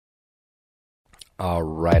All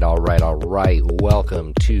right.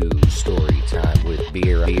 Welcome to Story Time with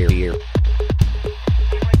Beer.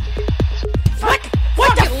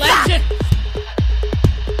 Fucking legend!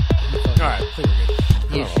 Alright, I think we're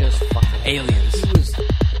good. He's just fucking Aliens.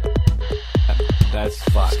 That's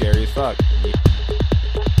scary as fuck.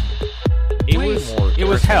 It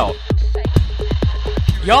was hell.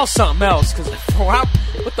 Y'all something else, cause what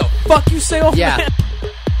the fuck you say over Yeah. there?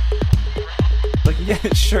 Like,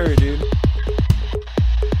 yeah, sure, dude.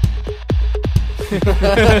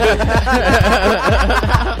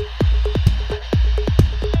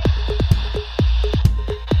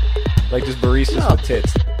 Like just baristas with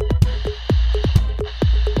tits.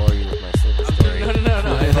 bore you with my silver story.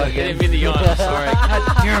 No. I didn't mean to yawn. I'm sorry.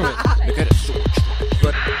 God damn it. I got a sword.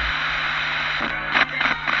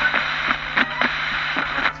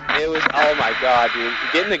 It was, oh my god, dude.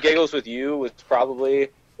 Getting the giggles with you was probably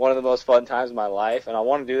one of the most fun times of my life, and I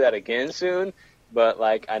want to do that again soon, but,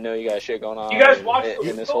 like, I know you got shit going on. You guys watch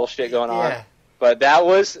and this whole shit going on. Yeah. But that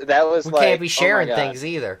was We like... can't be sharing oh my God. things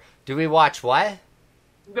either. Do we watch what?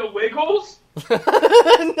 The Wiggles? No.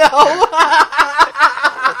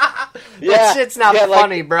 Yeah, That shit's not yeah, like,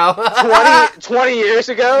 funny, bro. 20 years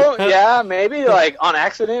ago? Yeah, maybe, like, on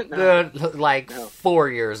accident? No. Dude, like 4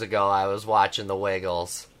 years ago, I was watching The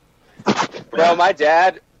Wiggles. Bro, my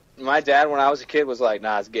dad, when I was a kid, was like,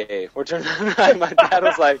 nah, it's gay. We're turning my dad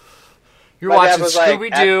was like, You're My dad watching was like,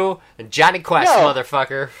 Scooby-Doo and Johnny Quest, No.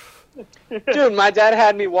 motherfucker. dude, my dad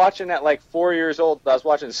had me watching at like 4 years old. I was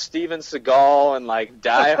watching Steven Seagal and like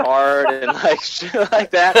Die Hard and like shit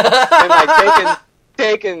like that, and like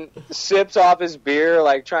taking sips off his beer,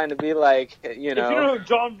 like trying to be like, you If you know, know who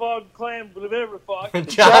John Von Clam, whatever fuck.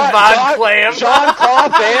 John Von Clam.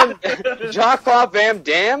 John Claude Van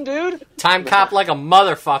Damme, dude. Time cop like a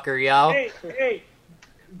motherfucker, yo. Hey,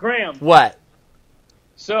 Graham. What?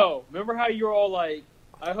 So, remember how you were all like,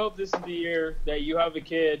 I hope this is the year that you have a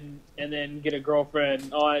kid and then get a girlfriend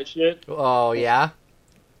and all that shit? Oh, yeah?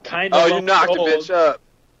 Kind of. Oh, you knocked the bitch up.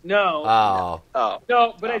 No. Oh.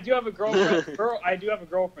 No, but I do have a girlfriend. I do have a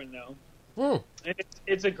girlfriend now. Hmm. And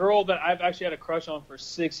it's a girl that I've actually had a crush on for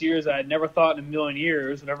 6 years. I had never thought in a million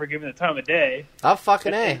years would ever give me the time of day. Oh,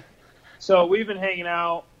 fucking A. So we've been hanging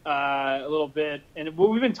out a little bit, and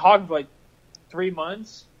we've been talking for like 3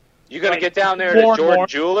 months. You gotta Like, get down there more to and Jordan more.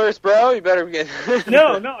 Jewelers, bro. You better get.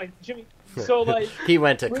 No, like, Jimmy. So like He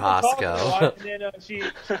went to we were talking a Costco. lot, and then she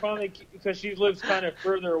finally, because she lives kind of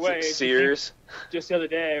further away, she Sears. just the other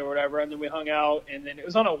day or whatever, and then we hung out, and then it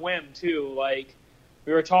was on a whim too. Like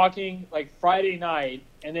we were talking like Friday night,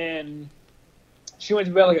 and then she went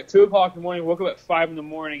to bed like at 2:00 in the morning, woke up at 5 in the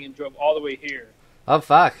morning, and drove all the way here. Oh,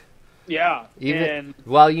 fuck. Yeah, Even,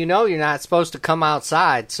 well, you know you're not supposed to come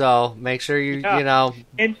outside, so make sure you know,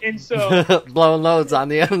 and so blowing loads on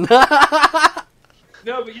the end.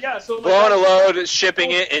 no, but yeah, so like, Blowing a load, shipping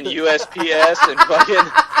it in USPS, and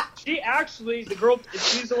fucking. She actually, the girl,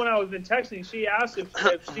 she's the one I was been texting. She asked if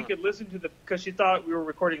she could listen to because she thought we were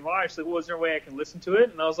recording live. She's like, well, is there a way I can listen to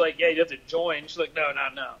it? And I was like, yeah, you have to join. She's like, no. And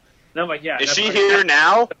I'm like, yeah. Is that's she fine. here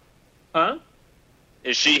now? Huh?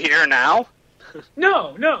 Is she here now?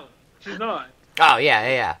 No, she's not. Oh,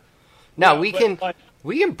 yeah. No, Yeah, we but, can like,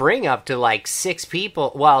 we can bring up to like 6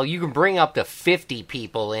 people. Well, you can bring up to 50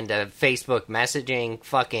 people into Facebook messaging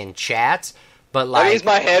fucking chats, but That like means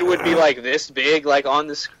my head would be like this big, like on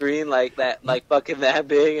the screen, like that, like fucking that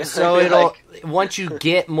big. so I'd be it'll like, once you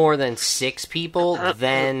get more than 6 people,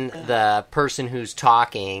 then the person who's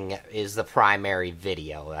talking is the primary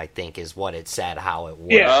video, I think is what it said how it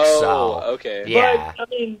works. Yeah. oh, So okay. yeah. But, I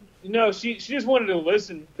mean, no, she just wanted to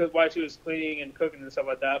listen while she was cleaning and cooking and stuff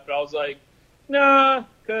like that. But I was like, nah,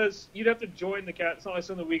 because you'd have to join the cat. It's not like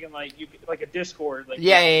something we can like a Discord. Like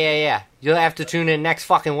Yeah. You'll have to tune in next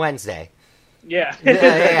fucking Wednesday. Yeah.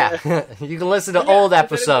 Yeah. You can listen to Yeah, old but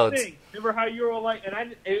that is the episodes. thing. Remember how you were all like,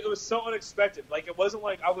 and it was so unexpected. Like, it wasn't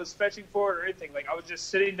like I was fetching for it or anything. Like, I was just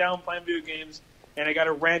sitting down playing video games, and I got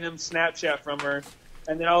a random Snapchat from her,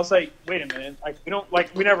 and then I was like, wait a minute,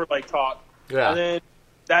 like we never like talk. Yeah. And then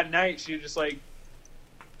that night she just like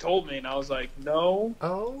told me, and I was like, no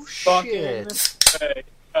Oh fucking shit. way.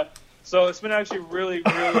 So it's been actually really,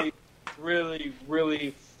 really, really,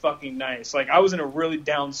 really fucking nice. Like, I was in a really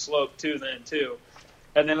down slope too.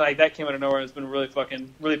 And then, like, that came out of nowhere. It's been really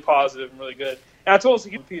positive and really good. And I told her,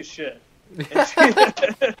 you're a piece of shit.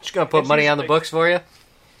 And She's gonna put and money she's on the like- books for you.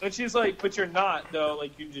 And she's like, but you're not, though.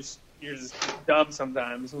 Like, you're just dumb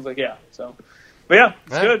sometimes. I was like, yeah. So, but yeah,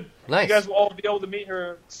 it's Yeah, good. nice. You guys will all be able to meet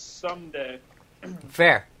her someday.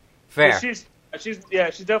 Fair. But she's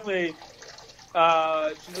definitely,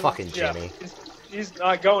 she's Fucking Jimmy. She's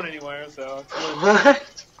not going anywhere, so. It's really,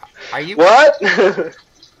 What? Are you? What?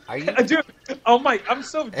 Are you? Dude, oh my, I'm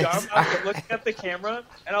so dumb. I was looking at the camera,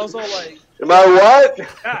 and I was all like, Am I what?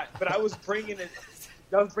 that, but I was bringing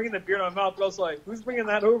the beer in my mouth, but I was like, who's bringing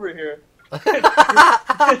that over here?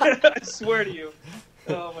 I swear to you.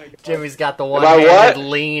 Oh my god. Jimmy's got the I one-handed what?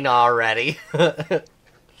 lean already.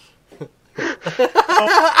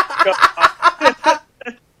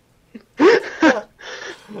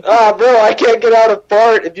 Ah, bro, I can't get out a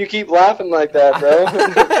fart if you keep laughing like that, bro.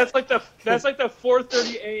 That's like the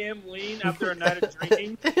 4:30 a.m. lean after a night of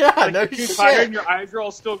drinking. Yeah, Like, no you're too shit. tired and your eyes are all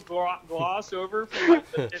still gloss over from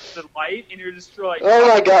like the light, and you're just like, Oh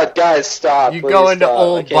my god, guys, stop. You Please go into stop. I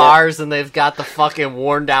old can't. bars and they've got the fucking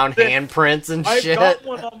worn down handprints and I've shit. got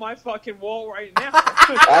one on my fucking wall right now.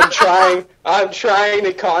 I'm trying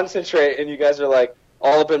to concentrate, and you guys are like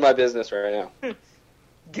all up in my business right now.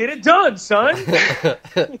 Get it done, son.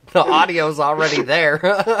 The audio's already there.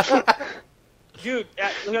 Dude,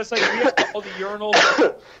 it's like we have all the urinals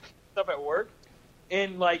and stuff at work,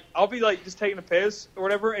 and like I'll be like just taking a piss or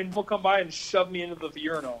whatever, and he'll come by and shove me into the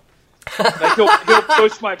urinal. Like he'll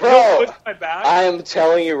push my back. I am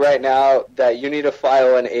telling you right now that you need to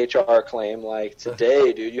file an HR claim like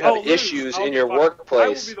today, dude. You have I'll lose. issues I'll in get your fired. I will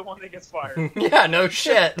workplace. be the one that gets fired. Yeah, no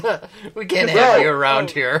shit. We can't Bro. have you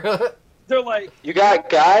around here. They're like, You got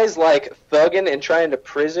guys like thugging and trying to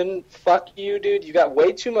prison fuck you, dude. You got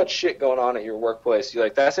way too much shit going on at your workplace. You're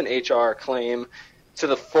like, that's an HR claim to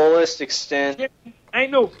the fullest extent. I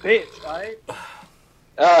ain't no bitch, right?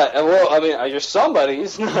 Well, I mean, you're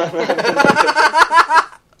somebody's.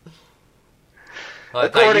 Well, I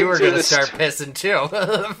thought you According were to going to the start st- pissing too.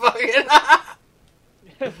 Fucking-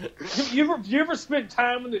 You ever spent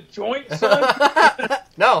time in the joint, son?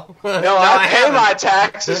 No. No, I pay haven't. my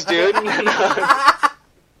taxes, dude.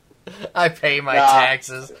 I pay my Nah.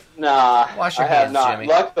 taxes. Nah, Wash your I have hands, not. Jimmy.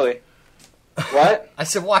 Luckily. What? I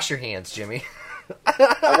said, wash your hands, Jimmy.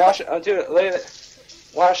 I'm washing. I'm doing. Look at it.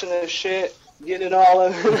 Washing this shit. Getting it all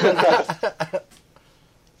in.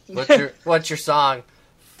 What's your song?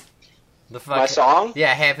 The fucking, My song?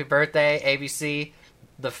 Yeah, Happy Birthday, ABC,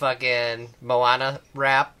 the fucking Moana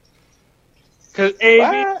rap. Because AB,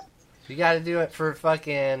 What? You got to do it for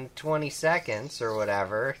fucking 20 seconds or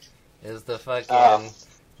whatever. Is the fucking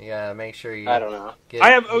you gotta make sure you. I don't know. Get, I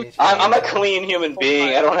have get- I'm a clean human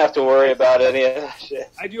being. I don't have to worry about any of that shit.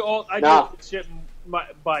 I do all Nah. this shit my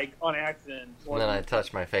bike on accident. And then I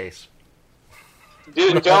touch my face.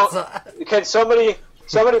 Dude, don't. Can somebody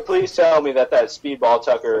please tell me that Speedball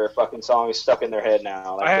Tucker fucking song is stuck in their head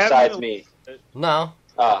now? I Like, haven't besides even- me. No,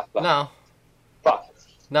 Fuck. no, Fuck.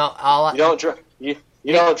 no. All You don't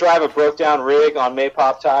you don't drive a broke down rig on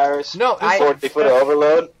Maypop tires? No, I 40-foot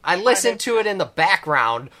overload. I listened to it in the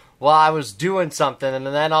background while I was doing something, and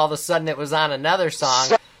then all of a sudden it was on another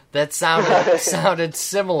song that sounded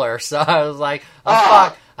similar. So I was like, "Oh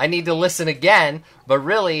fuck, I need to listen again." But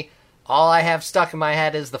really, all I have stuck in my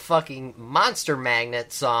head is the fucking Monster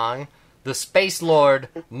Magnet song, the Space Lord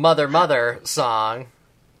Mother song.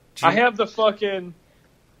 I have the fucking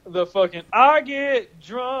I get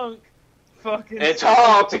drunk fucking And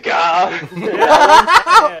talk to God.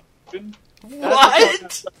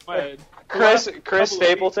 What? Chris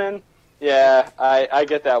Stapleton. Yeah, I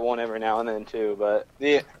get that one every now and then too, but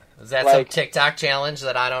Is that some Like- TikTok challenge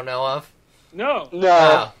that I don't know of? No, no.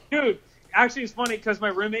 Oh. dude. Actually, it's funny because my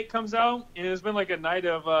roommate comes out, and it's been like a night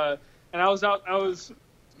of, and I was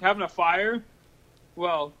having a fire.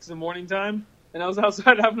 Well, it's the morning time, and I was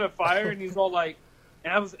outside having a fire, and he's all like,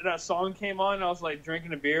 and that song came on, and I was like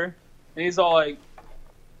drinking a beer, and he's all like,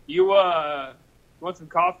 "You want some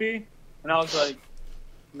coffee?" And I was like,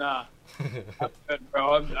 "Nah, I'm good,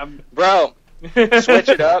 bro. I'm Bro, switch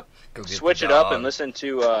it up. Go get Switch the it up dog. and listen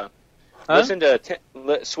to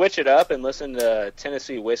switch it up and listen to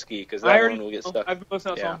Tennessee Whiskey because that one will get stuck. I've been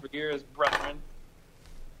listening to that Yeah. song for years, brethren.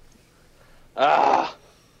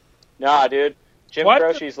 Nah, dude. Jim What?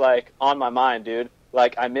 Croce's like on my mind, dude.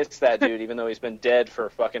 Like I miss that dude, even though he's been dead for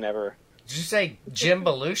fucking ever. Did you say Jim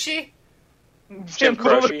Belushi? Jim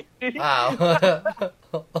Croce. Wow.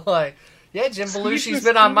 Like, yeah, Jim Belushi's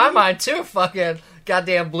been on my mind too. Fucking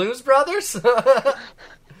goddamn Blues Brothers.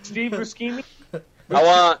 Steve Buscemi. I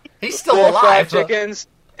want He's still 4 alive. fried chickens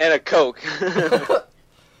and a Coke. I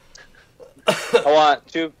want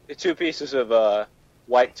two pieces of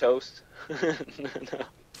white toast.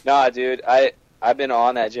 Nah, dude, I've been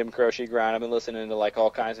on that Jim Croce grind. I've been listening to like all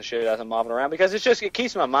kinds of shit as I'm mopping around because it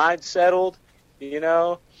keeps my mind settled, you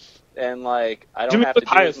know, and like I don't Jimmy have was to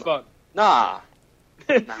high do as fuck. Nah.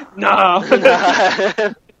 No.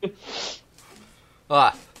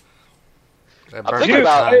 Ah. I'm thinking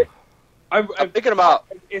about I'm thinking about.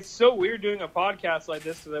 It's so weird doing a podcast like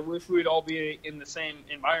this because I wish we'd all be in the same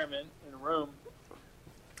environment in a room.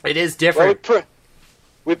 It is Well, different.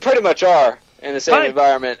 we pretty much are in the same Right.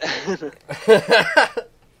 environment.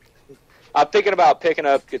 I'm thinking about picking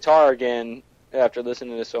up guitar again after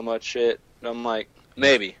listening to so much shit. And I'm like,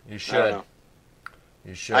 maybe. You I should. don't know.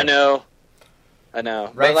 You should. I know.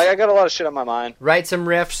 Right. But like, I got a lot of shit on my mind. Write some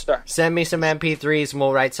riffs. Sure. Send me some MP3s, and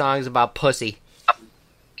we'll write songs about pussy.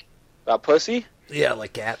 About pussy? Yeah,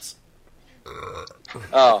 like cats.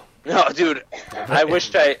 Oh no, dude! I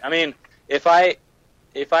mean, if I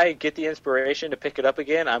get the inspiration to pick it up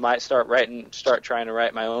again, I might start trying to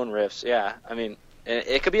write my own riffs. Yeah, I mean,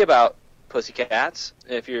 it could be about pussycats.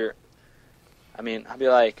 If you're, I mean, I'll be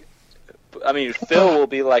like, Phil will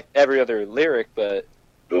be like every other lyric, but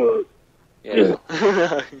yeah.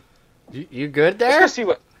 You good Let's there? go see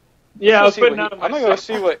what. Yeah, I was let's go see putting what out I'm my gonna go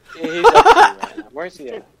stuff. see what he's up to right now. Where's he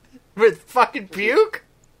at? With fucking puke?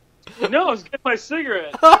 No, I was getting my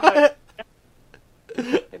cigarette. That-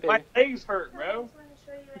 Hey, baby. My legs hurt, bro.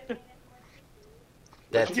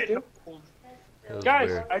 That was Guys,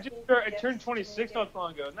 weird. I turned 26 not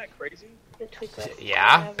long ago. Isn't that crazy?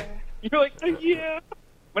 Yeah? You're like, yeah.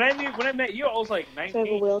 When I met you, I was like I have a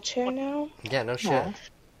 19. wheelchair now Yeah, no shit.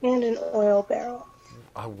 and an oil barrel.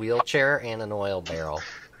 A wheelchair and an oil barrel.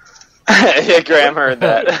 Yeah, Graham heard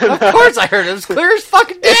that. Of course I heard it. It was clear as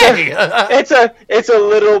fucking day. It's a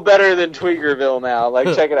little better than Tweakerville now. Like,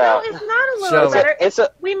 check it No, out. it's not a So- little better. It's a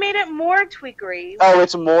We made it more tweakery. oh,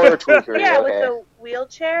 it's more Tweaker. yeah, okay. with the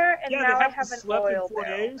wheelchair, and Yeah, now they I haven't have an slept in oil 4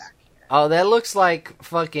 barrel. days. Oh, that looks like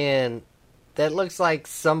fucking... That looks like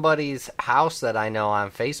somebody's house that I know on I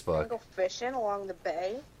can Facebook. go fishing along the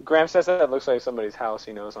bay. Graham says that looks like somebody's house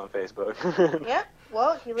he knows on Facebook. Yeah,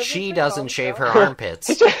 well, he lives in She Sweet doesn't Home, shave so- her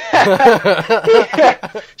armpits.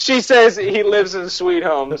 She says he lives in Sweet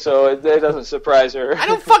Home, so it doesn't surprise her.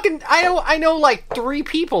 I know like 3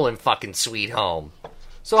 people in fucking Sweet Home.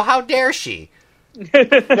 So how dare she?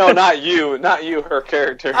 No, not you, her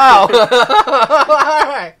character. Oh.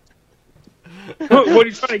 Alright. What are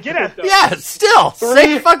you trying to get at, though? Yeah, still.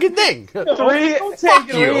 Same fucking thing. Three, Fuck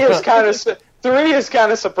you. three is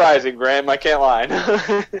kind of surprising, Graham. I can't lie.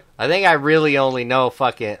 I think I really only know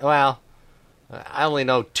fucking... Well, I only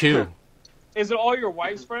know 2. Is it all your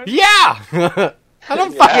wife's friends? Yeah! I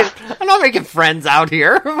don't fucking... I'm not making friends out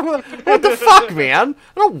here. What the fuck, man?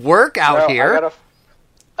 I don't work out Well, here.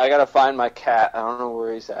 I gotta find my cat. I don't know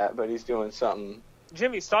where he's at, but he's doing something.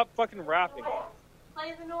 Jimmy, stop fucking rapping.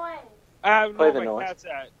 Play the noise. I don't know Play where the my noise. cat's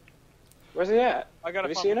at. Where's he at? I gotta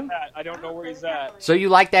Have you find seen my him? cat. I don't know where he's at. So you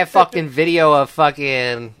like that fucking video of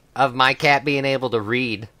my cat being able to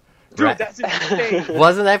read? Dude, Right. that's insane.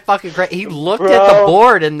 Wasn't that fucking great? He looked Bro. at the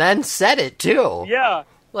board and then said it too. Yeah.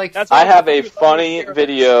 Like, That's I have a funny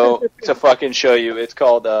video to fucking show you. It's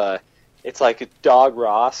called it's like a Dog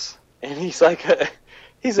Ross, and he's a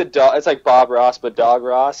dog. It's like Bob Ross, but Dog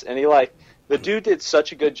Ross, and the dude did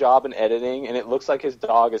such a good job in editing, and it looks like his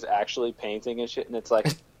dog is actually painting and shit, and it's like,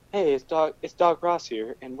 hey, it's Dog Ross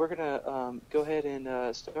here, and we're gonna go ahead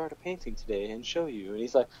and start a painting today and show you. And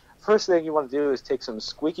he's like, first thing you want to do is take some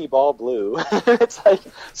squeaky ball blue. It's like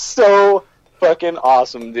so fucking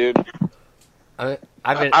awesome, dude.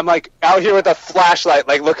 I'm like out here with a flashlight,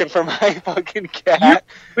 like looking for my fucking cat.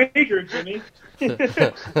 Bigger, Jimmy.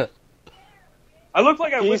 I look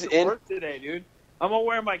like I went He's to in- work today, dude. I'm gonna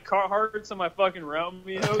wear my Carhartts and my fucking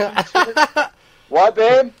Romeos and shit. What,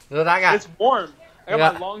 babe? Dude, I got It's warm. I got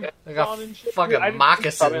Yeah. my long I got on and shit. fucking Dude, I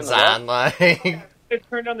moccasins on. Like, just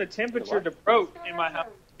turned down the temperature to broke in my house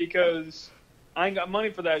because I ain't got money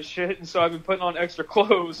for that shit, and so I've been putting on extra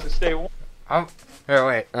clothes to stay warm. here,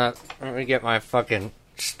 wait. Let me get my fucking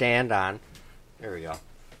stand on. There we go.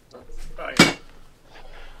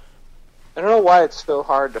 I don't know why it's so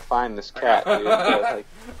hard to find this cat, dude. But, like,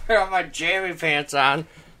 I got my jammy pants on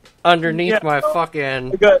underneath Yeah. my I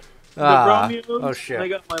fucking got the Ah, Romeos. oh, shit. And I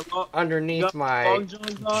got my underneath got my long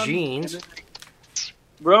johns on, jeans. and then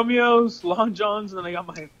Romeos, long johns, and then I got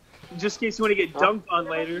my just in case you want to get dunked on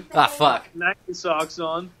later. Ah, fuck. Nike socks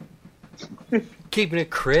on. Keeping it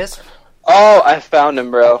crisp. oh, I found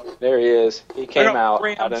him, bro. There he is. He came got out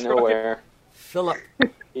Graham out of truck. nowhere. Philip,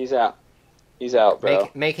 He's out. He's out, bro.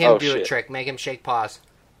 make him Oh, do a shit. trick. Make him shake paws.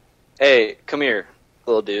 Hey, come here,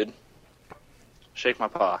 little dude. Shake my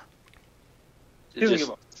paw. He doesn't give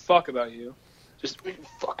a fuck about you. Just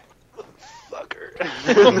fuck, fucker.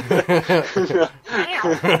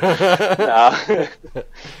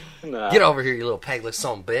 Nah. Get over here, you little pegless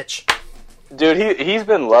son of a bitch. Dude, he's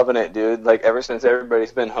been loving it, dude. Like ever since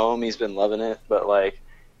everybody's been home, he's been loving it. But like,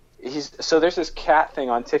 there's this cat thing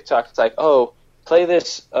on TikTok. It's like, oh, play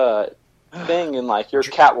this thing, and like your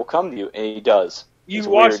cat will come to you, and he does. You It's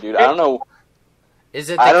watch weird, dude. I don't know. Is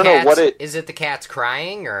it the I don't know cats, what it- is it the cats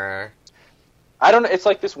crying or? I don't know. It's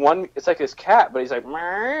like this one. It's like this cat, but he's like,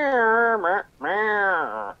 meow, meow,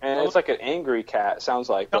 meow, and it's like an angry cat. It sounds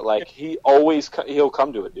like, but like he'll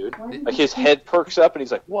come to it, dude. Like his head perks up, and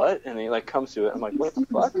he's like, what? And he like comes to it. I'm like, what the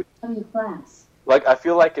fuck? Like I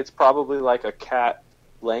feel like it's probably like a cat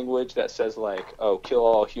language that says like, oh, kill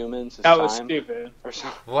all humans. It's That was time, stupid. or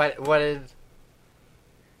something. What is?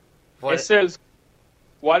 What? It says,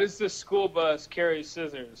 why does the school bus carry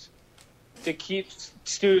scissors? To keep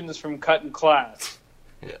students from cutting class.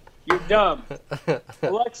 Yeah. You're dumb.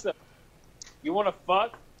 Alexa, you want to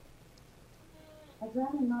fuck? I'd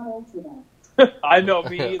rather not answer that. I know,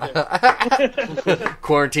 me either.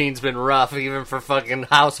 Quarantine's been rough, even for fucking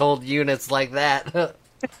household units like that.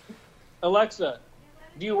 Alexa,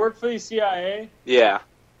 do you work for the CIA? Yeah.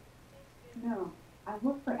 No, I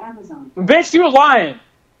work for Amazon. Bitch, you were lying.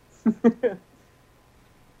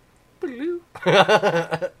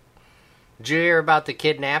 Did you hear about the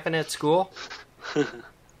kidnapping at school?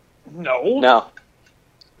 No. No.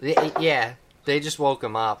 Yeah, they just woke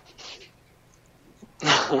him up. Dude,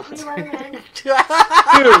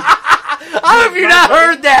 How have you not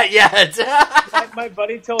heard that yet? my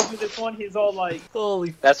buddy tells me this one. He's all like,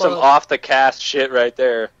 Holy That's fuck. some off the cast shit right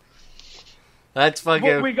there. That's what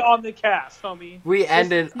fucking... we got on the cast, homie. We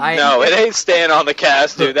ended... No, it ain't staying on the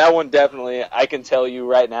cast, dude. That one definitely, I can tell you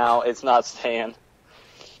right now, it's not staying.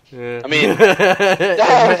 I mean- it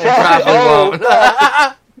probably won't.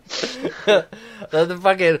 The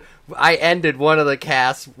fucking... I ended one of the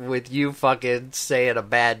casts with you fucking saying a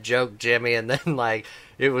bad joke, Jimmy, and then, like,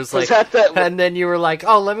 it was like... And then you were like,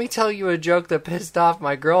 oh, let me tell you a joke that pissed off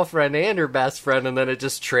my girlfriend and her best friend, and then it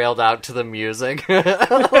just trailed out to the music.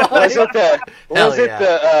 Was it Hell yeah.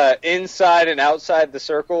 the inside and outside the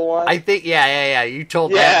circle one? I think, yeah. You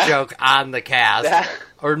told Yeah. that joke on the cast.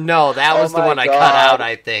 Or no, that Oh was the my one I cut God. out,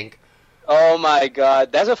 I think. Oh my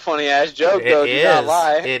god, that's a funny ass joke, though. It Do not is.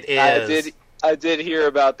 lie. It is. I did hear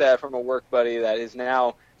about that from a work buddy that is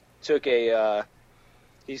now took a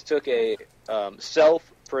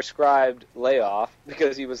self-prescribed layoff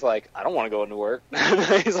because he was like, I don't want to go into work.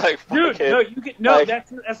 He's like, fuck Dude, it. no, you can no. Like-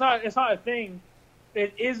 That's not. It's not a thing.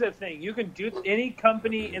 It is a thing. You can do any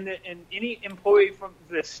company and any employee from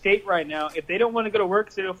the state right now. If they don't want to go to work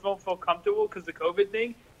because they don't feel comfortable because the COVID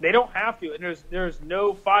thing, they don't have to. And there's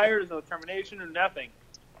no fire, there's no termination, or nothing.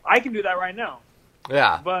 I can do that right now,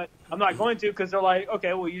 Yeah. but I'm not going to because they're like,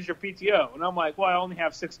 okay, well, use your PTO, and I'm like, well, I only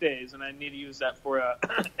have 6 days, and I need to use that for other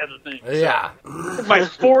things. So, Yeah. my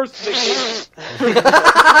forced vacation.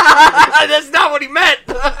 That's not what he meant.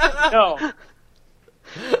 No.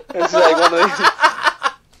 It's like one of these.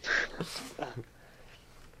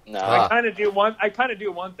 No. I kind of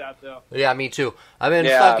do want that though. Yeah, me too. I've been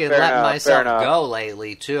Yeah, fucking fair letting enough, myself fair enough. go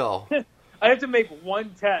lately too. I have to make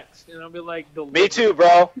one text, and I'll be like, Me too,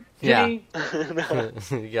 bro. Jimmy,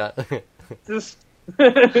 Yeah. just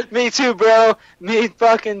Me too, bro. Me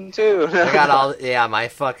fucking too. I got all my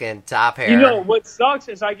fucking top hair. You know what sucks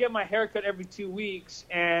is I get my hair cut every 2 weeks,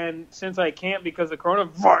 and since I can't because of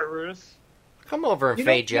coronavirus, Come over and you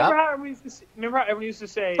know, fade you up. remember how everyone used to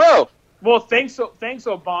say, Bro, "Well, thanks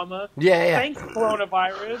Obama, Yeah. thanks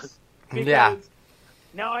coronavirus," because Yeah.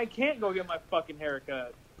 now I can't go get my fucking hair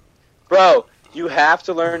cut. bro, you have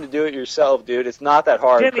to learn to do it yourself, dude. It's not that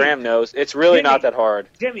hard. Jimmy. Graham knows. It's really Jimmy. not that hard.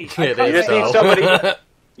 Jimmy, It I is, just need though. somebody-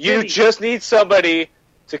 You Jimmy. just need somebody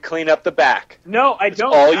to clean up the back. No, I That's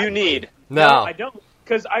don't. all you need. No, No. I don't.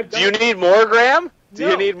 Because I've Do done you need more, Graham? Do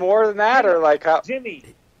No. you need more than that, or like how? Jimmy,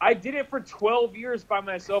 I did it for 12 years by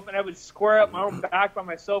myself, and I would square up my own back by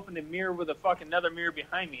myself in the mirror with a fucking another mirror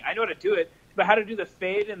behind me. I know how to do it, but how to do the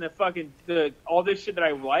fade and the fucking all this shit that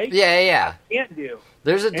I like, Yeah. I can't do.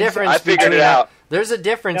 There's a so difference I figured between it out. There's a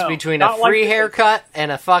difference No, between a not like free this. haircut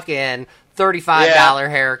and a fucking $35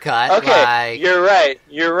 haircut. Okay, Like, you're right.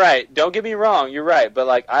 You're right. Don't get me wrong. You're right. But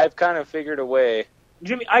like, I've kind of figured a way.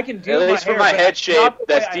 Jimmy, I can do At my least for hair, my but head not shape, the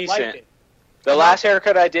that's way I like decent. it. The last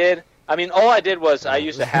haircut I did, I mean, all I did was I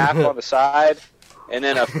used a half on the side, and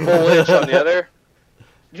then a full inch on the other.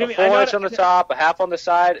 Jimmy, A full I know inch on the top, a half on the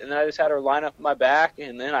side, and then I just had her line up my back,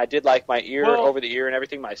 and then I did like my ear Well- over the ear and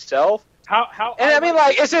everything myself. How? And I mean,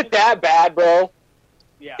 like, is it that bad, bro?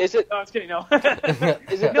 Yeah. Is it? No, I was kidding. No.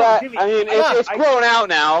 Is it No, that? Jimmy, I mean, it's I- grown out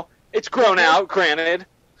now. It's grown out, granted.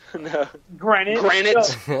 No. Granted. Granite.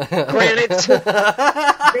 So, Granite.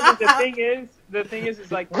 the thing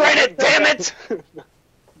is like Granite, damn it!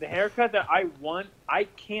 The haircut that I want, I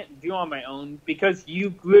can't do on my own because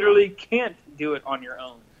you literally can't do it on your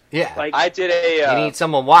own. yeah. Like, I did you a need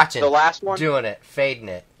someone watching, the last one. doing it, fading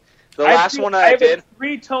it. The last one I have did, a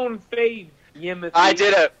 3-tone fade. Yimothy. I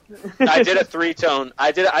did a 3-tone.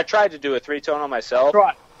 I tried to do a 3-tone on myself.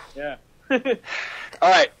 Right. Yeah. All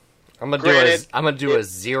right. I'm gonna do a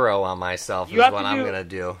 0 on myself. Is You have what to I'm do- gonna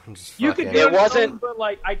do. Just You fucking- could do It it, wasn't- but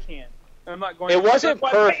like I can't. I'm not going. It wasn't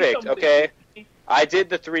That's why I say perfect, something. okay? I did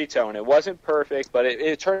the 3-tone. It wasn't perfect, but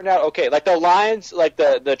it turned out okay. Like the lines, like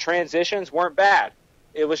the transitions weren't bad.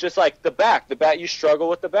 It was just like the back. You struggle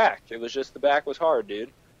with the back. It was just the back was hard, dude.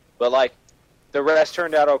 But like the rest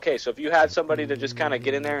turned out okay. So if you had somebody to just kind of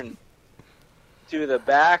get in there and do the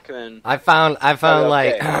back, then I found okay.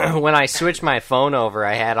 like when I switched my phone over,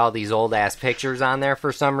 I had all these old ass pictures on there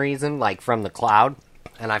for some reason, like from the cloud,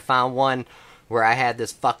 and I found one where I had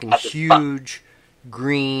this fucking huge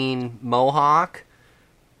green mohawk,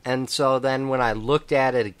 and so then when I looked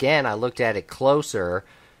at it again, I looked at it closer,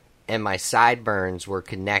 and my sideburns were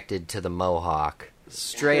connected to the mohawk.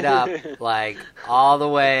 Straight up, like, all the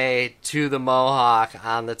way to the mohawk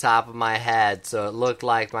on the top of my head, so it looked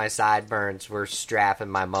like my sideburns were strapping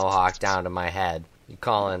my mohawk down to my head. What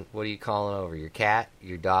are you calling over? Your cat?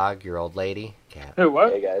 Your dog? Your old lady? Cat. Hey,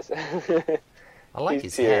 what? hey guys. I like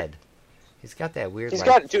He's his here. head. He's got that weird, He's like,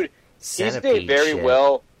 got, dude. He's centipede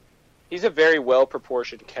shit. He's a very well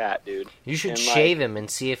proportioned cat, dude. You should and, shave him and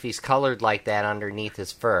see if he's colored like that underneath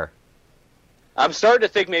his fur. I'm starting to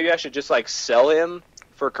think maybe I should just like sell him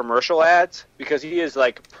for commercial ads because he is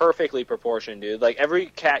like perfectly proportioned, dude. Like every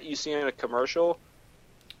cat you see in a commercial,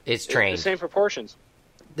 It's it's trained. the same proportions.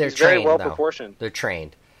 They're He's trained, very well though. proportioned. They're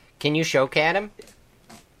trained. Can you show cat him?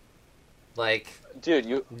 Like, Dude,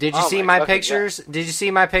 you did you oh see my fucking pictures? Did you see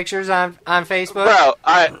my pictures on Facebook? God.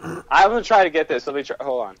 Bro, I'm gonna try to get this. Let me try.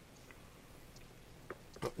 Hold on.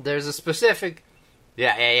 There's a specific.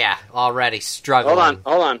 Yeah. Already struggling.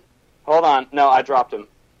 Hold on. No, I dropped him.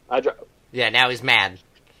 Yeah, now he's mad.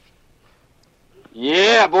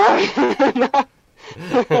 Yeah, boy.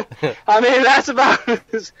 I mean, that's about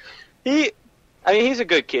he's a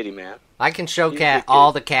good kitty, man. I can show He's cat a good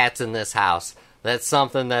all the cats in this house. That's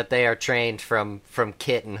something that they are trained from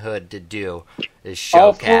kittenhood to do. Is show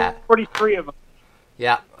All cat. 43 of them.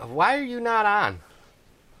 Yeah. Why are you not on?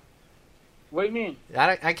 What do you mean?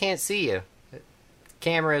 I can't see you.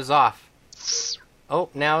 Camera is off. Oh,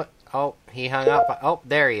 now. Oh, he hung up. Oh,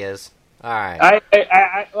 there he is. All right.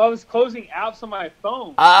 I was closing apps on my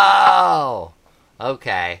phone. Oh,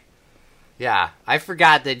 okay. Yeah, I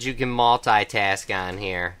forgot that you can multitask on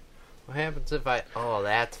here. What happens if I? Oh,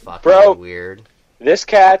 that's fucking weird. This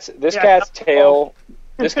cat's tail.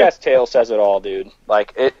 This cat's tail says it all, dude.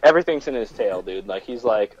 Like everything's in his tail, dude. Like he's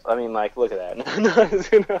like, I mean, like, look at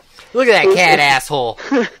that. Look at that cat asshole.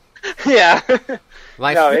 Yeah.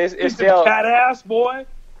 My his He's a tail. cat ass boy.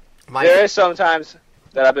 There is sometimes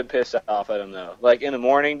that I've been pissed off at him though. Like in the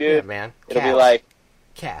morning, dude. Yeah, man. It'll be Cats. like,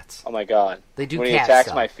 Cats. oh my god. They do when cat he attacks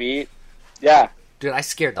stuff. my feet. Yeah. Dude, I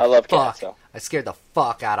scared the I love fuck. cats, though. I scared the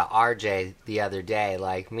fuck out of RJ the other day.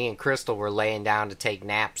 Like, me and Crystal were laying down to take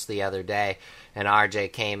naps the other day, and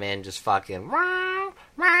RJ came in just fucking, wow,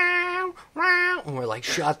 wow, wow, and we're like,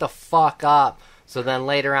 shut the fuck up. So then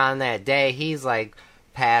later on that day, he's like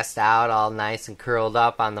passed out all nice and curled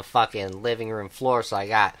up on the fucking living room floor, so I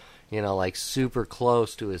got, like super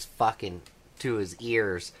close to his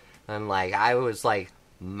ears, and like, I was like,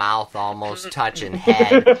 mouth almost touching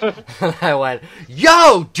head. I went,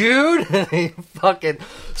 yo, dude! And he fucking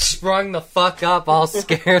sprung the fuck up all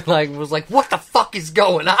scared, like, was like, what the fuck is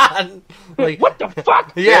going on? Like, What the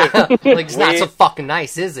fuck? yeah, like, it's not so fucking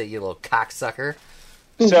nice, is it, you little cocksucker?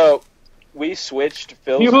 So we switched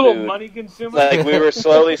Phil's You little food. money consumer. Like we were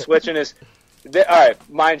slowly switching his. All right,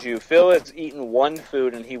 mind you, Phil has eaten one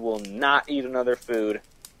food and he will not eat another food,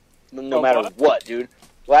 no Oh, matter what? what, dude.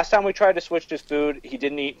 Last time we tried to switch his food, he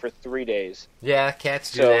didn't eat for 3 days. Yeah,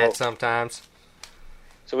 cats do So- that sometimes.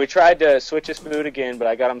 So we tried to switch his food again, but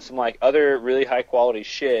I got him some like other really high quality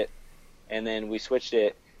shit, and then we switched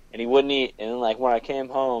it, and he wouldn't eat. And then like when I came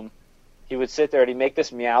home, he would sit there and he'd make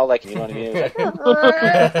this meow, like, you know what I mean? He was like,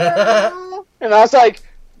 and I was like,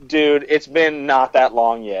 dude, it's been not that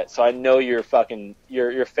long yet, so I know you're faking,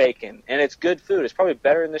 and it's good food. It's probably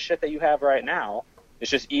better than the shit that you have right now. It's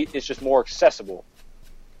just more accessible.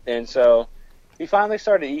 And so he finally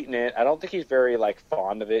started eating it. I don't think he's very like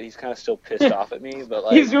fond of it. He's kind of still pissed off at me, but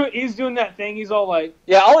like He's doing that thing. He's all like,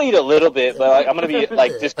 yeah, I'll eat a little bit, but like, I'm gonna be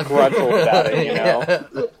like disgruntled about it, you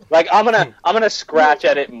know. Like I'm gonna scratch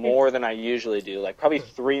at it more than I usually do. Like probably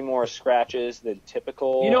 3 more scratches than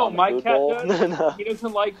typical. you know on what the my food cat bowl. does? No. He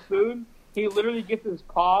doesn't like food. He literally gets his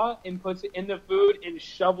paw and puts it in the food and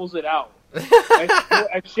shovels it out.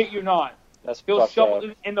 I shit you not. That's He'll fucked shovel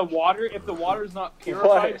up. in the water. If the water is not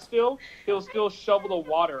purified What? still, he'll still shovel the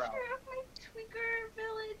water out. My Tweaker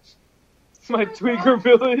Village. My Oh Tweaker God.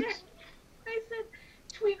 Village. I said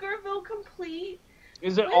Tweakerville complete.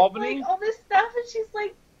 Is it with, Albany? Like, all this stuff, and she's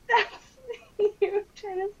like, "That's you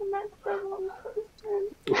trying to cement the wrong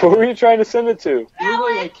person." Who were you trying to send it to? You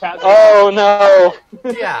look like a cat. Oh no!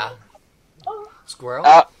 Yeah. Oh, Squirrel.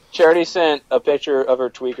 Charity sent a picture of her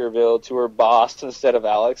Tweakerville to her boss instead of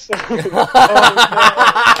Alex. oh,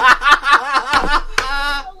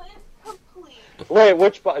 it's complete. Wait,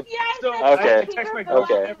 which boss? Yeah, I So said Okay. I text my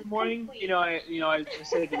girlfriend Okay. every morning. I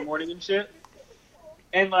say good morning and shit.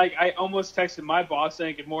 And like I almost texted my boss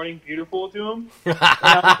saying good morning, beautiful to him. And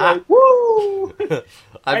I was like, woo!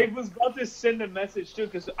 I was about to send a message too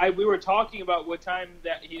because we were talking about what time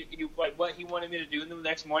that he like what he wanted me to do in the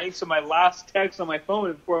next morning. So my last text on my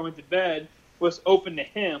phone before I went to bed was open to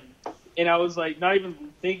him, and I was like not even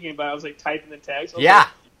thinking about it. I was like typing the text. I was Yeah.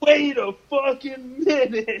 like, wait a fucking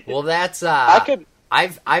minute. Well, that's I could.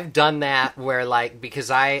 I've done that where like because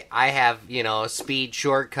I have a speed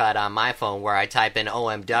shortcut on my phone where I type in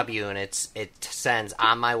OMW and it sends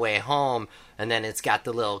on my way home, and then it's got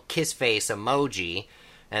the little kiss face emoji,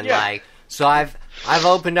 and Yeah. like so I've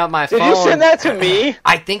opened up my Did phone. you send that to me?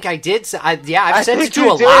 I think I did. I've I sent it think to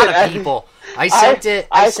you a lot did. of people. I sent it.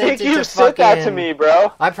 I sent think it you to sent that to fucking- me,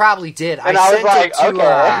 bro. I probably did. And I was sent like, it to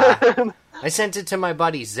okay. I sent it to my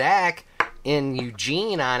buddy Zach in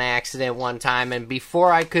Eugene on accident one time, and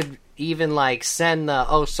before I could even like send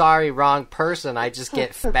the sorry, wrong person, I just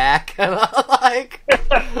get back and I'm like,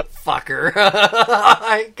 fucker.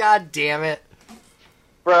 God damn it.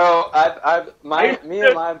 Bro, I me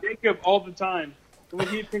and my. Jacob all the time. When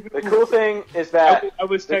he picked The cool thing is that I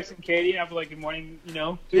was texting Katie and I'd be like, good morning, to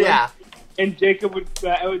him. Yeah. And Jacob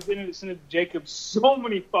I would send it to Jacob so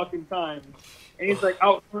many fucking times. And he's like,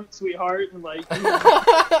 out front, sweetheart. And like,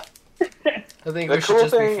 I think the we should cool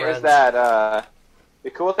just be thing friends. is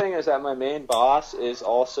that my main boss is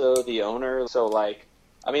also the owner. So like,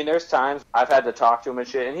 I mean, there's times I've had to talk to him and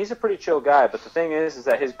shit, and he's a pretty chill guy. But the thing is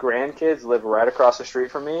that his grandkids live right across the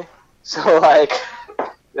street from me. So like,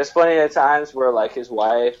 there's plenty of times where like his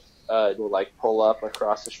wife will like pull up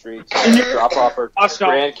across the street to drop off her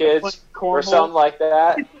grandkids or something like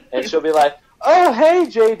that, and she'll be like, "Oh hey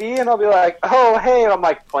JD," and I'll be like, "Oh hey," and I'm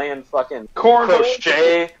like playing fucking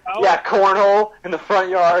crochet, cornhole in the front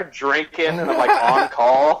yard, drinking, and I'm like on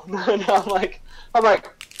call, and I'm like,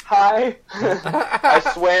 "Hi, I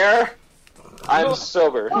swear, I'm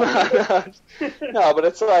sober." No, but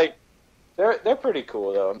it's like. They're pretty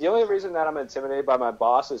cool though. The only reason that I'm intimidated by my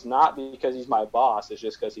boss is not because he's my boss. It's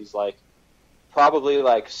just because he's like probably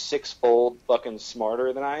like sixfold fucking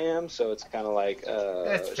smarter than I am. So it's kind of like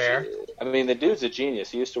That's fair. shit. I mean, the dude's a genius.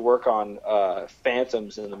 He used to work on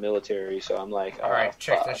Phantoms in the military. So I'm like, All right,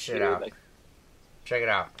 check fuck, this shit dude. out. Like, Check it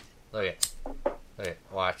out. Look it.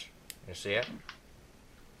 Watch. You see it?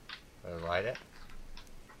 Light it.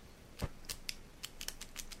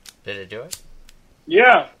 Did it do it?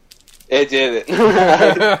 yeah. it did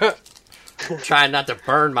it, Trying not to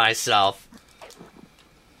burn myself.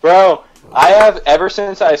 bro. I have ever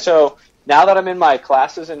since so now that I'm in my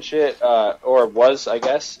classes and shit, or was I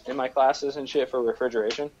guess in my classes and shit for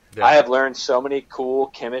refrigeration. Yeah. I have learned so many cool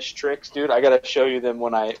chemist tricks, dude. I gotta show you them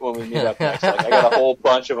when we meet up next. Like, I got a whole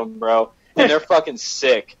bunch of them, bro, and they're fucking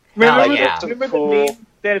sick. Remember, Like, yeah. remember Cool. the meme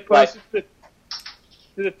that Like- posted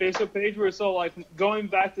to the Facebook page where it's all like, going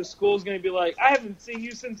back to school is going to be like, I haven't seen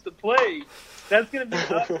you since the plague. That's going to be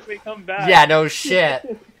us when we come back. Yeah, no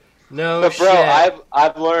shit. No But bro, shit.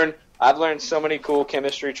 I've learned so many cool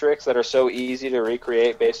chemistry tricks that are so easy to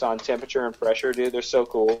recreate based on temperature and pressure, dude. They're so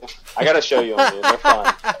cool. I gotta show you them, dude. They're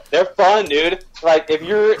fun. They're fun, dude. Like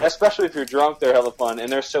especially if you're drunk, they're hella fun,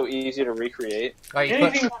 and they're so easy to recreate. Are you,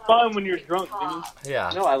 Anything's fun when you're drunk, dude.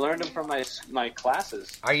 yeah. No, I learned them from my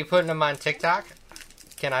classes. Are you putting them on TikTok?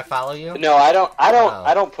 Can I follow you? No, I don't. Oh.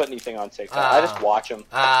 I don't put anything on TikTok. I just watch them.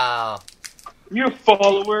 Oh, You're a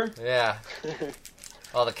follower. yeah.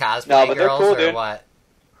 Oh, the cosplay No, but they're girls cool, or dude. what?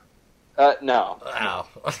 No. Oh.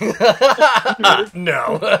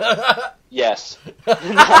 No. Yes.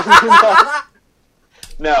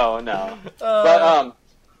 No. But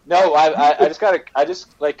no, I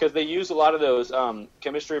just like because they use a lot of those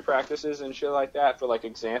chemistry practices and shit like that for like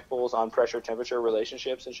examples on pressure temperature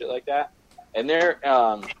relationships and shit like that, and they're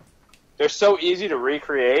so easy to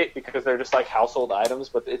recreate because they're just like household items,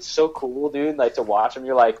 but it's so cool, dude. Like to watch them,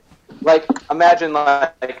 you're like imagine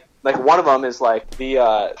like one of them is like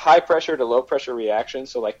the high pressure to low pressure reaction.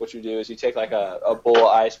 So like what you do is you take like a bowl of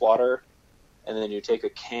ice water, and then you take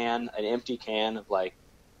an empty can of like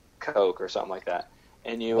Coke or something like that,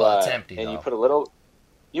 and you Well, it's empty, and though. you put a little.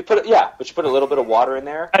 You put a little bit of water in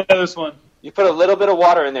there. I know this one. You put a little bit of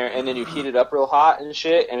water in there, and then you heat it up real hot and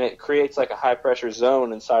shit, and it creates like a high pressure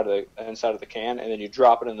zone inside of the can, and then you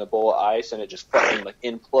drop it in the bowl of ice, and it just fucking like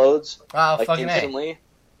implodes Oh, like fucking A. instantly.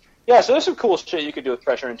 Yeah, so there's some cool shit you could do with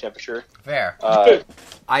pressure and temperature. Fair.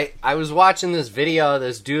 I was watching this video of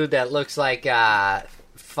this dude that looks like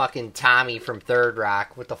fucking Tommy from Third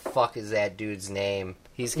Rock. What the fuck is that dude's name?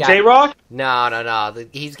 He's got J-Rock? No.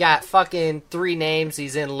 He's got fucking 3 names.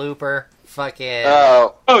 He's in Looper. Fucking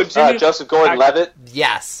Jimmy. Joseph Gordon-Levitt.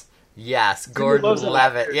 yes, loves Gordon him.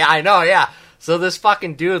 Levitt. Yeah, I know. Yeah. So this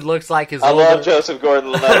fucking dude looks like his I older. love Joseph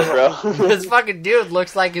Gordon-Levitt, bro. This fucking dude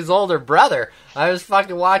looks like his older brother. I was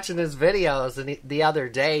fucking watching his videos, and the other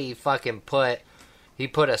day he fucking put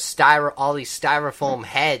all these styrofoam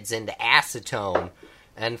heads into acetone,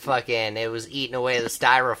 and fucking it was eating away the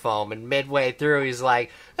styrofoam. And midway through, he's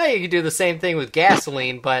like, "Hey, you can do the same thing with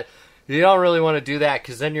gasoline, but you don't really want to do that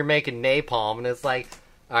because then you're making napalm." And it's like,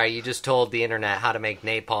 all right, you just told the internet how to make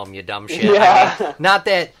napalm, you dumb shit. Yeah. I mean,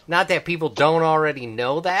 not that people don't already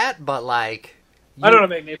know that, but like, I don't know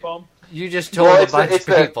how to make napalm. you just told a bunch of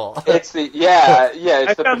people. It's the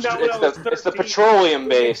it's the petroleum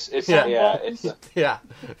base. It's Yeah,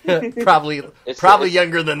 probably It's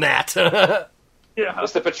younger than that. Yeah.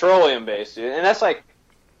 it's the petroleum base, dude. And that's like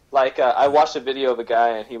I watched a video of a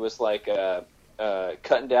guy, and he was like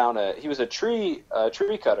cutting down he was a tree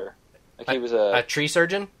cutter. Like he was A tree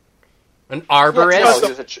surgeon, an No, arborist. he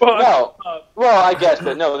was no. Well, I guess,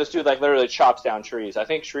 but no. This dude like literally chops down trees. I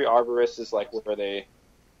think tree arborist is like where they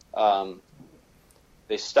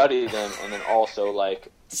study them and then also like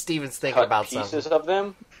Steven's thinking cut about pieces something. of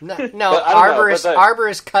them. No, But I don't know,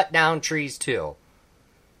 arborists cut down trees too.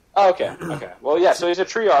 Oh, okay. Well, yeah. So he's a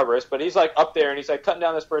tree arborist, but he's like up there and he's like cutting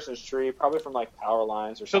down this person's tree, probably from like power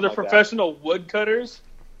lines or So something. they're like professional woodcutters?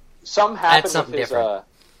 That. Something happened something with his. different.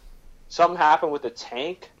 Something happened with the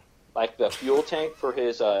tank, like the fuel tank for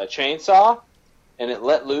his chainsaw, and it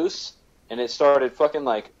let loose, and it started fucking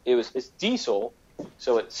like it's diesel,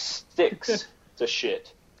 so it sticks to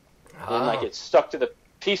shit. And like it stuck to the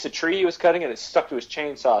piece of tree he was cutting, and it stuck to his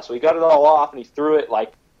chainsaw. So he got it all off, and he threw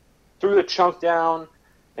the chunk down,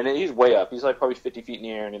 and he's way up. He's like probably 50 feet in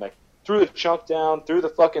the air, and he like threw the chunk down, threw the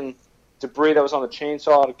fucking debris that was on the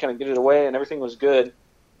chainsaw to kind of get it away, and everything was good.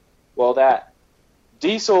 Well, that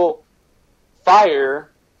diesel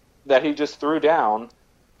fire that he just threw down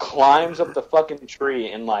climbs up the fucking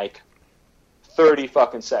tree in like 30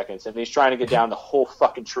 fucking seconds, and he's trying to get down. The whole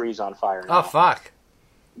fucking tree's on fire now. Oh fuck!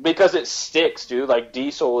 Because it sticks, dude. Like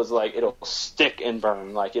diesel is like it'll stick and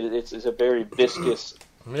burn. Like it's a very viscous,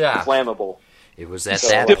 Yeah, flammable. it was at So,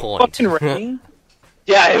 that Did it point. fucking rain?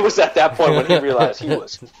 Yeah, it was at that point when he realized he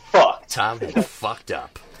was fucked. Tom had fucked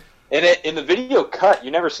up. And in the video cut,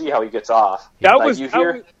 you never see how he gets off. That Like, was, you that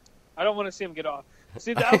hear. was- I don't want to see him get off.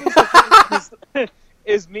 See, that was the thing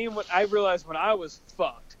is me when I realized when I was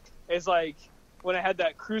fucked. It's like when I had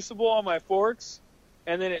that crucible on my forks,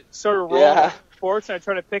 and then it started rolling Yeah. on the forks, and I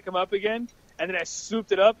tried to pick them up again, and then I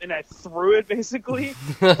swooped it up and I threw it basically.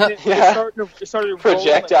 And it Yeah. started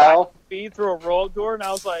Projectile. rolling like speed through a roll door, and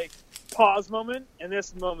I was like, pause moment, and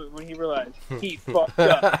this moment when he realized he fucked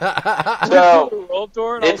up. So, Through a roll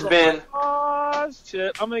door, and I it's was been. like, oh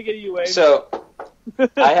shit, I'm gonna get you away. So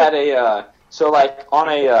I had a like on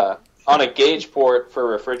a gauge port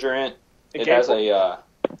for refrigerant. It has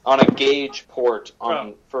on a gauge port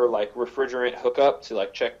for like refrigerant hookup to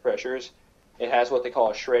like check pressures. It has what they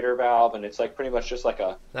call a Schrader valve, and it's like pretty much just like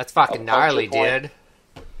a. That's fucking A gnarly, puncture point.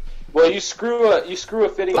 dude. Well, you screw a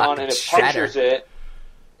fitting on, and it Fucking punctures it.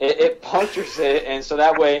 It punctures it, and so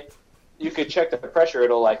that way you could check the pressure.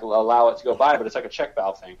 It'll like allow it to go by, but it's like a check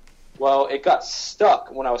valve thing. Well, it got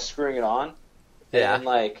stuck when I was screwing it on. Yeah. And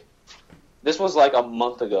like, this was like a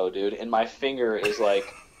month ago, dude, and my finger is like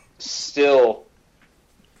still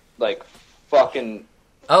like fucking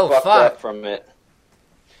Oh fucked fuck! up from it.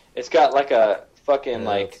 It's got like a fucking Yeah.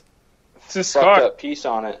 like It's a fucked scar. up piece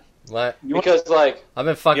on it What? because like I've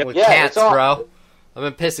been fucking with Yeah, cats, it's all- bro. I've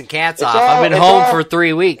been pissing cats It's off. all- I've been it's home all- for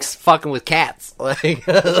 3 weeks, fucking with cats. Like,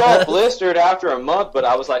 it's all blistered after a month, but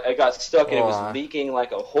I was like, I got stuck and it Aw. was leaking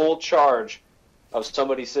like a whole charge of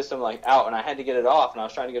somebody's system like out, and I had to get it off, and I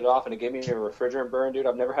was trying to get it off, and it gave me a refrigerant burn, dude.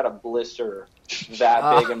 I've never had a blister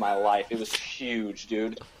that big in my life. It was huge,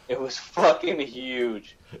 dude. It was fucking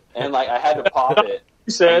huge, and like I had to pop it.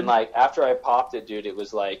 You said And like after I popped it, dude, it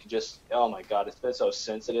was like just oh my god, it's been so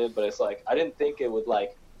sensitive, but it's like I didn't think it would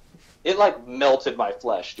like it like melted my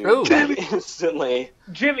flesh, dude, Ooh. like, instantly,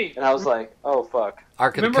 Jimmy. and I was like, oh fuck.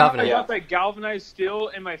 Ark of the Remember how I Covenant. Yeah. got that galvanized steel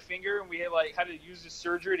in my finger, and we had had to use the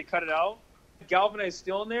surgery to cut it out? galvanized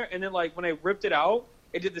steel in there, and then like when I ripped it out,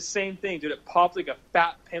 it did the same thing, dude. It popped like a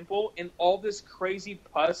fat pimple, and all this crazy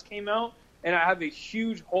pus came out, and I have a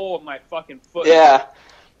huge hole in my fucking foot. Yeah.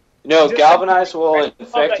 No, Just galvanized will I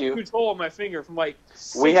infect that you. huge hole in my finger from like.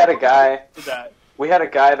 We had a guy. That. We had a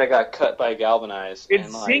guy that got cut by galvanized. It's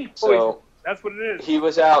and, like, zinc poison. so That's what it is. he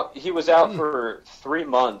was out. He was out for 3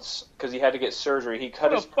 months because he had to get surgery. He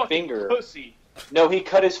cut What his a fucking finger. pussy. No, he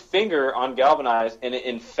cut his finger on galvanized, and it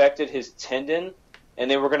infected his tendon, and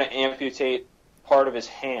they were going to amputate part of his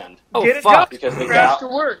hand Oh, Get it fuck. done. because the We're after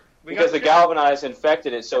work. because the galvanized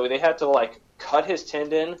infected it. So they had to like cut his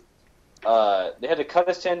tendon. They had to cut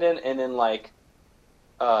his tendon and then like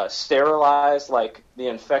sterilize like the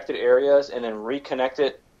infected areas and then reconnect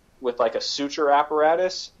it with like a suture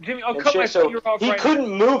apparatus. Jimmy, I'll and cut shit. my So finger off he right couldn't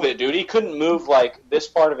move it, dude. He couldn't move like this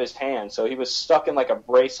part of his hand, so he was stuck in like a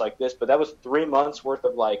brace like this. But that was 3 months worth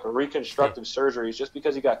of like reconstructive surgeries just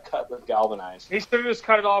because he got cut with galvanized. He should have just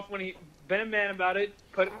cut it off when he been a man about it.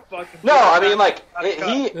 Put it fucking. No, I mean like Got it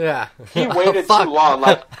cut. Yeah. he waited Fuck. too long.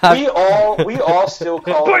 Like we all still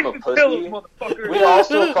called him a Poison pills, pussy. motherfucker. We all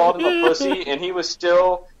still called him a pussy, and he was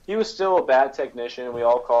still a bad technician. We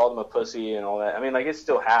all called him a pussy and all that. I mean, like it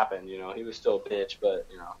still happened, you know. He was still a bitch, but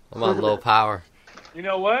you know. I'm on low power. You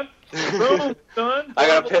know what? Boom, son. I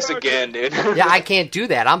gotta piss again, dude. Yeah, I can't do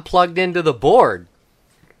that. I'm plugged into the board.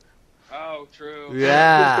 Oh, true.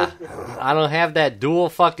 Yeah. I don't have that dual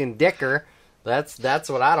fucking dicker. That's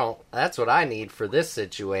what I need for this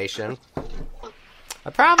situation.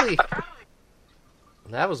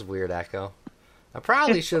 That was a weird echo. I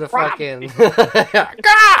probably should have fucking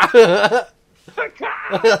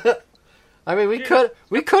I mean, we could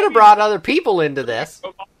have brought other people into this.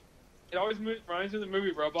 It always reminds me of the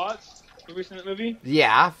movie Robots. Have you seen that movie?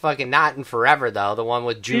 Yeah, fucking not in forever though. The one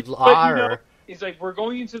with Jude But, Law. you know, Or... he's like, we're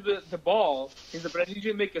going into the ball. He's like, but I need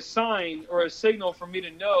you to make a sign or a signal for me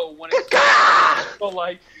to know when it's so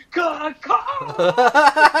like, God.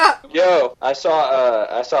 Yo, I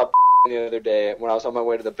saw the other day when I was on my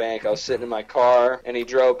way to the bank. I was sitting in my car, and he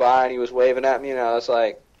drove by, and he was waving at me, and I was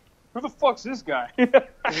like, Who the fuck's this guy?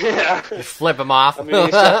 yeah. Flip him off. I mean,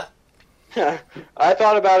 I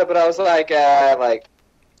thought about it, but I was like,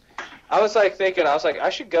 thinking, I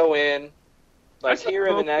should go in, like here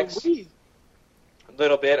in the next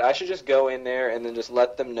little bit. I should just go in there and then just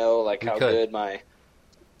let them know, like how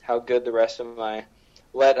good the rest of my,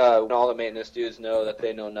 let all the maintenance dudes know that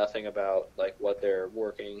they know nothing about like what they're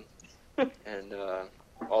working and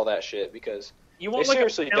all that shit because You want they like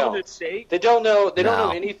seriously a pounded don't. steak? They don't know No.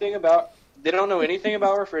 anything about. They don't know anything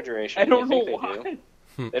about refrigeration. I don't They know think why. They do.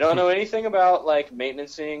 They don't know anything about like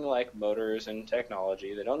maintenancing like motors and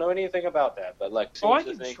technology. They don't know anything about that. But like Oh, I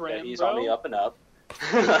seems to can think trim, that he's bro. on the up and up.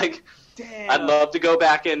 Like Damn. I'd love to go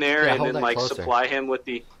back in there Yeah, and hold then that like closer. supply him with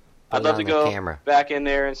the. Put I'd it love on to the go camera. back in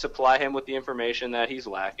there and supply him with the information that he's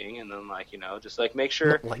lacking, and then like just like make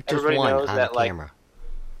sure Like just everybody one knows on that the like camera.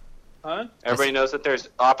 Huh? everybody knows that there's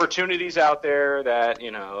opportunities out there that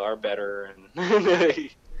are better. And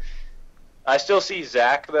I still see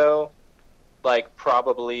Zach though, like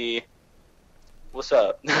probably. What's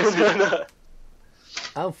up?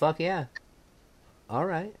 Oh fuck yeah! All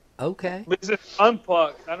right, okay. This is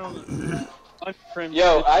unplugged. I don't untrimmed.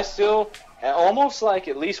 Yo, I still almost like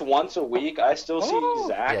at least once a week. I still see Oh.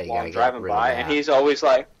 Zach Yeah, you while gotta I'm get driving rid of by, that. and he's always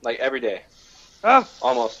like every day, Ah,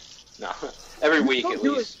 almost no, every week don't at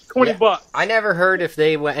do it. least. $20, I never heard if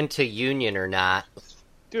they went to Union or not.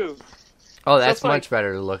 dude. Oh, that's That's like- much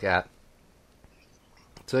better to look at.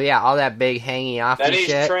 So yeah, all that big hanging offy That needs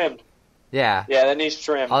shit. trimmed. Yeah, Yeah, that needs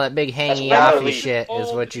trimmed. all that big hanging That's offy water shit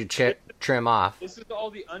is what you trim off. This is all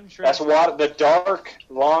the untrimmed. That's water. The dark,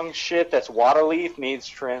 long shit that's water leaf needs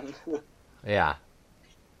trimmed. Yeah,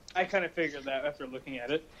 I kind of figured that after looking at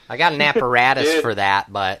it. I got an apparatus Dude. for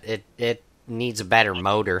that, but it needs a better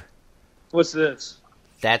motor. What's this?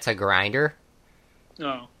 That's a grinder.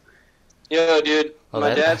 No. Yo, dude, Oh, my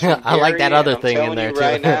that- dad's from I like that Gary, other and I'm thing in telling there, you too.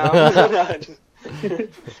 right now.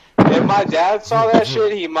 If my dad saw that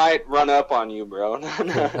shit, he might run up on you, bro.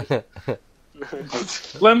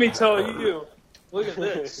 Let me tell you. Look at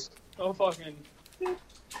this. Oh fucking.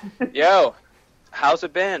 Yo, how's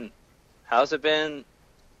it been? How's it been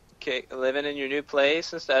living in your new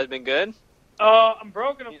place and stuff? Has it been good? I'm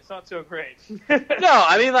broken. It's not so great. No,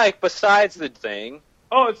 I mean, like, besides the thing.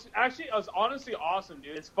 Oh, it's honestly awesome,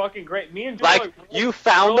 dude. It's fucking great. Me and Joe, Like, you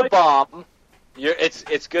found the like- bomb.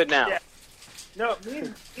 It's good now. Yeah. No,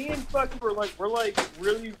 me and fucking we're like really,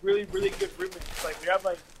 really, really good roommates. Like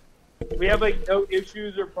we have like no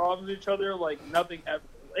issues or problems with each other. Like nothing ever.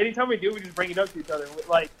 Anytime we do, we just bring it up to each other.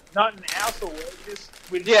 Like not in an asshole way.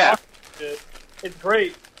 We just Yeah. talk about it. It's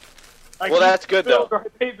great. Like, Well, that's good, bills, though. I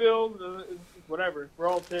pay bills, whatever. We're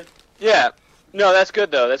all fit. Yeah. No, that's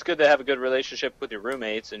good though. That's good to have a good relationship with your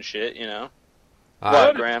roommates and shit. You know. All What, right.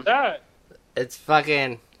 What Graham? is that? It's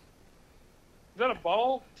fucking Is that a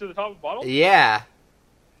bottle to the top of the bottle? yeah.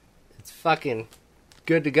 It's fucking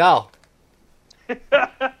good to go.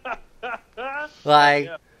 Like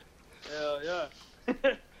Yeah. Yeah.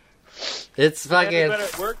 it's Better fucking.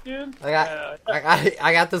 at work, dude.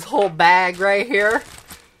 I got this whole bag right here.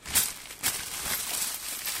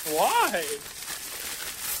 Why?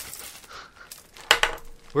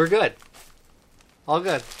 We're good. All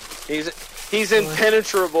good. He's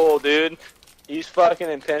impenetrable, dude. He's fucking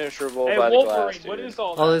impenetrable Hey, by the Wolverine, glass, dude. what is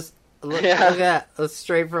all that? Oh, this look, Yeah. look at that. That's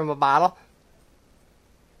straight from a bottle.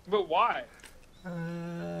 But why?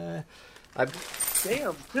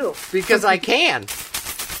 Damn, too. Because I can.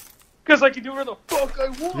 Because I can do whatever the fuck I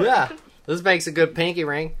want. Yeah. This makes a good pinky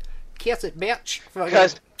ring. Kiss it, bitch.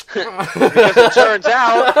 Because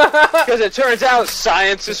it turns out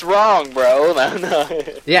science is wrong, bro. No.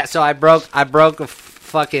 Yeah, so I broke a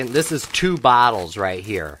fucking. This is 2 bottles right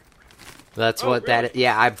here. That's Oh, what really? that.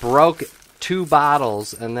 Yeah, I broke 2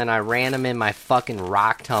 bottles and then I ran them in my fucking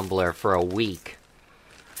rock tumbler for a week.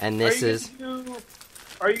 And this is.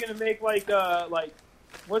 Are you gonna make like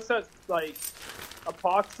what's that, like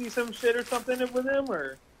epoxy some shit or something with him,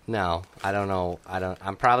 or? No, I don't know.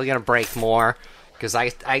 I'm probably gonna break more because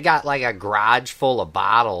I got like a garage full of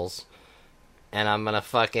bottles, and I'm gonna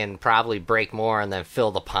fucking probably break more and then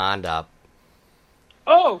fill the pond up.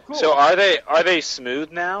 Oh, cool. So are they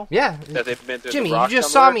smooth now? Yeah, That they've been through Jimmy, the you rock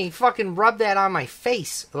just tumbler? saw me fucking rub that on my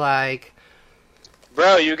face, like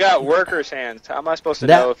Bro, you got workers' hands. How am I supposed to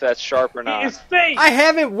That- know if that's sharp or not? his face. I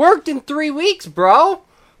haven't worked in 3 weeks, bro. And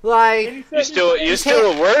Like he said You his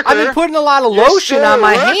still face. a worker? I've been putting a lot of You're lotion still on a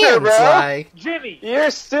my worker, hands, bro. like Jimmy. You're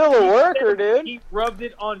still a worker, dude. He rubbed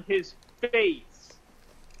it on his face.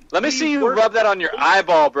 Let me He's see you working. rub that on your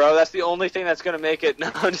eyeball, bro. That's the only thing that's gonna make it. No,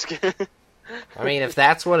 I'm just kidding. I mean, if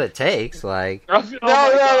that's what it takes, like Oh No, my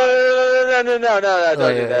God. no, don't Oh,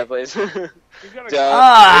 do yeah. that, please. You gotta Don't.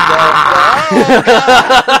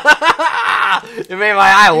 ah, it made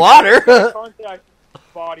my eye water. contact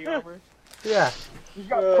body armor. Yeah. He's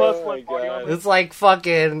got Oh plus my one body God. armor. It's like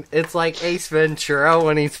fucking. It's like Ace Ventura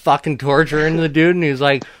when he's fucking torturing the dude and he's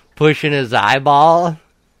like pushing his eyeball.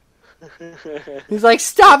 He's like,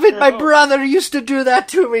 "Stop it! My brother used to do that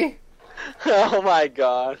to me." Oh my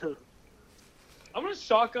god. I'm gonna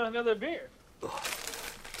shotgun another beer.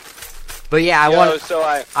 But yeah, So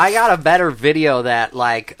I got a better video that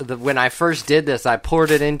like when I first did this, I poured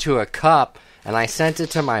it into a cup and I sent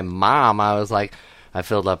it to my mom. I was like, I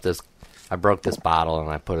broke this bottle and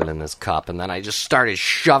I put it in this cup and then I just started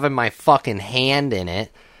shoving my fucking hand in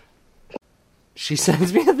it. She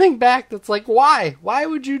sends me a thing back that's like, why? Why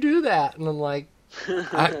would you do that? And I'm like,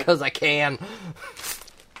 because I can.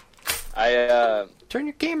 Turn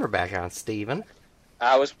your camera back on, Steven.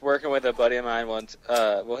 I was working with a buddy of mine once.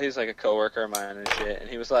 Well, he's like a coworker of mine and shit, and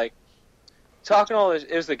he was like talking all this.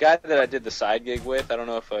 It was the guy that I did the side gig with. I don't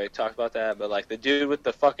know if I talked about that, but like the dude with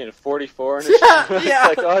the fucking 44 and his Yeah.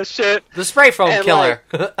 like, oh shit. The spray foam And, killer.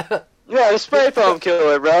 Yeah, the spray foam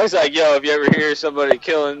killer, bro. He's like, yo, if you ever hear somebody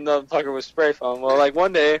killing another fucker with spray foam, well, like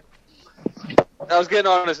one day, I was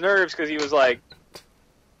getting on his nerves because he was like,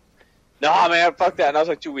 nah, man, fuck that. And I was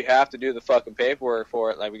like, dude, we have to do the fucking paperwork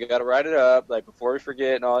for it. Like, we gotta write it up, like, before we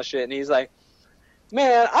forget and all that shit. And he's like,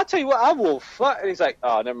 man, I'll tell you what, I will fuck. And he's like,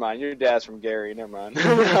 oh, never mind, your dad's from Gary, never mind.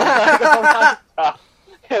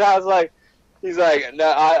 And I was like, he's like, no,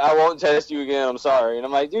 I won't test you again, I'm sorry. And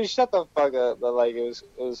I'm like, dude, shut the fuck up. But, like, it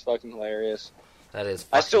was fucking hilarious. That is.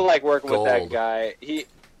 I still like working with that gold. guy. He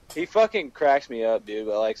fucking cracks me up, dude.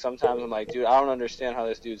 But like sometimes I'm like, dude, I don't understand how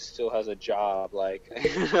this dude still has a job. Like,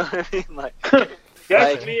 you know what I mean? Like, That's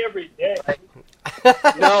like- me every day.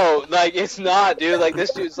 no, like it's not, dude. Like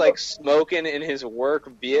this dude's like smoking in his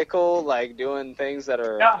work vehicle, like doing things that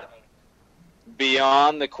are Yeah.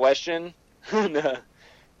 beyond the question. No.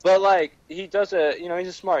 But like he does he's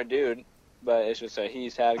a smart dude. But it's just that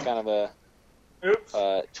he's had kind of a Oops.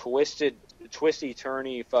 twisty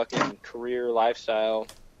turny fucking career lifestyle.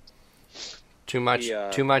 Too much. He,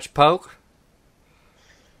 Too much poke.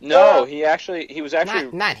 No, he was actually.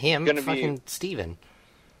 Not him. gonna be- Fucking Steven.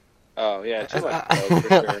 Oh yeah, too much coke, for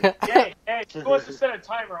sure. Hey, who wants to set a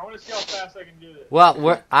timer? I want to see how fast I can do this.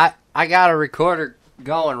 Well, I got a recorder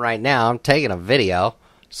going right now. I'm taking a video,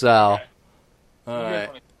 so Okay.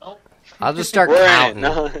 I'll just start We're in it. counting.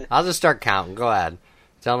 No. I'll just start counting. Go ahead.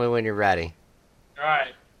 Tell me when you're ready. All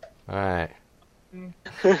right. All right.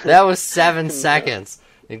 That was 7 seconds.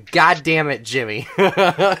 God damn it, Jimmy.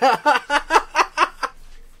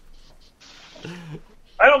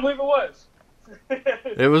 don't believe it was.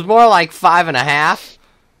 It was more like 5.5.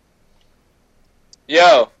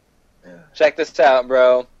 Yo, check this out,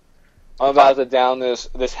 bro. I'm about to down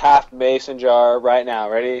this half mason jar right now.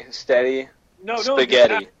 Ready? Steady? No,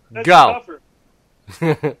 Spaghetti. That's Go.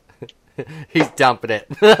 tougher. He's dumping it.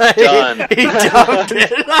 Done. He dumped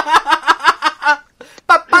it.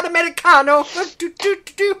 Americano.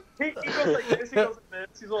 He goes like this. He goes like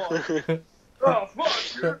this. He's all, oh, fuck.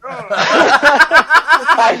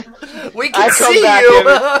 We I can come see back you.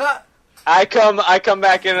 I come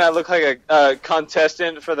back in and I look like a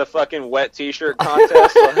contestant for the fucking wet t-shirt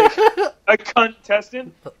contest. Like, A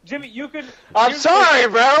contestant? Jimmy, you could... I'm sorry,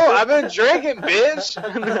 bro. I've been drinking, bitch.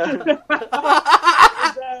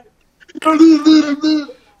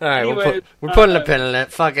 All right, Anyways, we're putting a pin in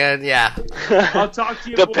it. Fucking yeah. I'll talk to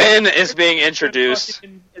you. The pen is being introduced.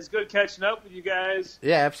 It's good catching up with you guys.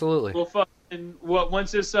 Yeah, absolutely. We'll fucking...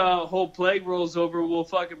 once this whole plague rolls over, we'll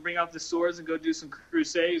fucking bring out the swords and go do some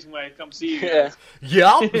crusades when I come see you Yeah. guys.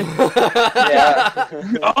 Yup. Yeah.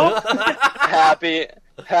 Oh!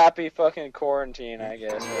 Happy fucking quarantine, I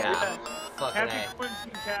guess. Yeah. Fucking Happy A.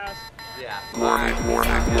 quarantine cast. Yeah.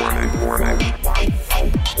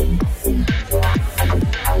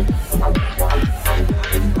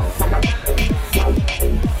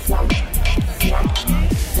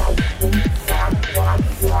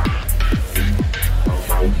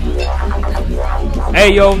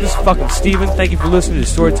 Hey yo, this is fucking Steven. Thank you for listening to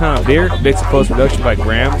Storytime of Beer. Mix and post production by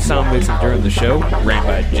Graham. Sound mixing during the show ran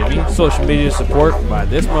by Jimmy. Social media support by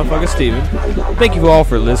this motherfucker Steven. Thank you all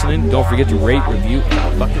for listening. Don't forget to rate, review,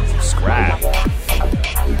 and fucking subscribe.